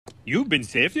You've been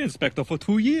safety inspector for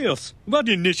 2 years. What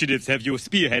initiatives have you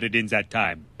spearheaded in that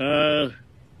time?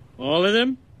 All of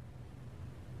them?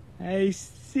 I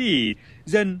see.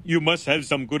 Then you must have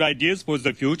some good ideas for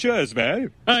the future as well.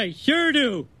 I sure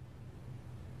do.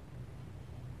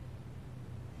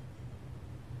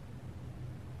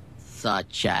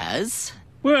 Such as?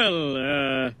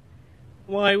 Well,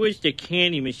 I wish the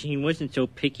candy machine wasn't so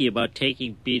picky about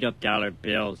taking beat-up dollar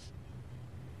bills.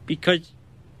 Because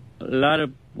a lot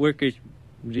of workers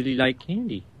really like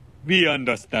candy. We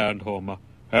understand, Homer.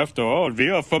 After all, we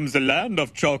are from the land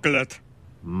of chocolate.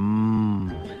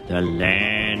 The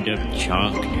land of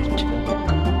chocolate.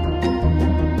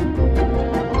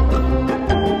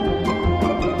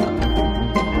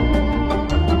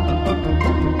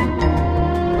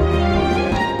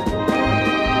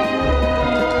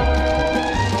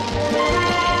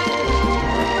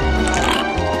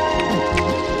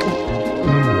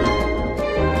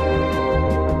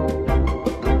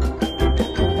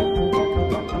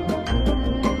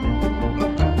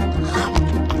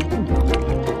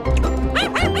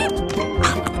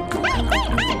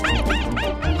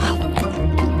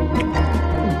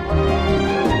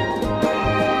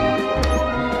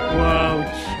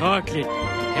 Chocolate,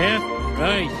 half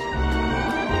price.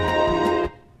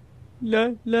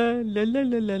 La la la la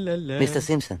la la la la. Mr.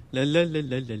 Simpson. La la la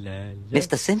la la la.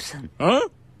 Mr. Simpson. Huh?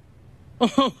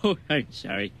 Oh, I'm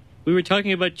sorry. We were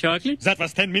talking about chocolate? That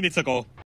was 10 minutes ago.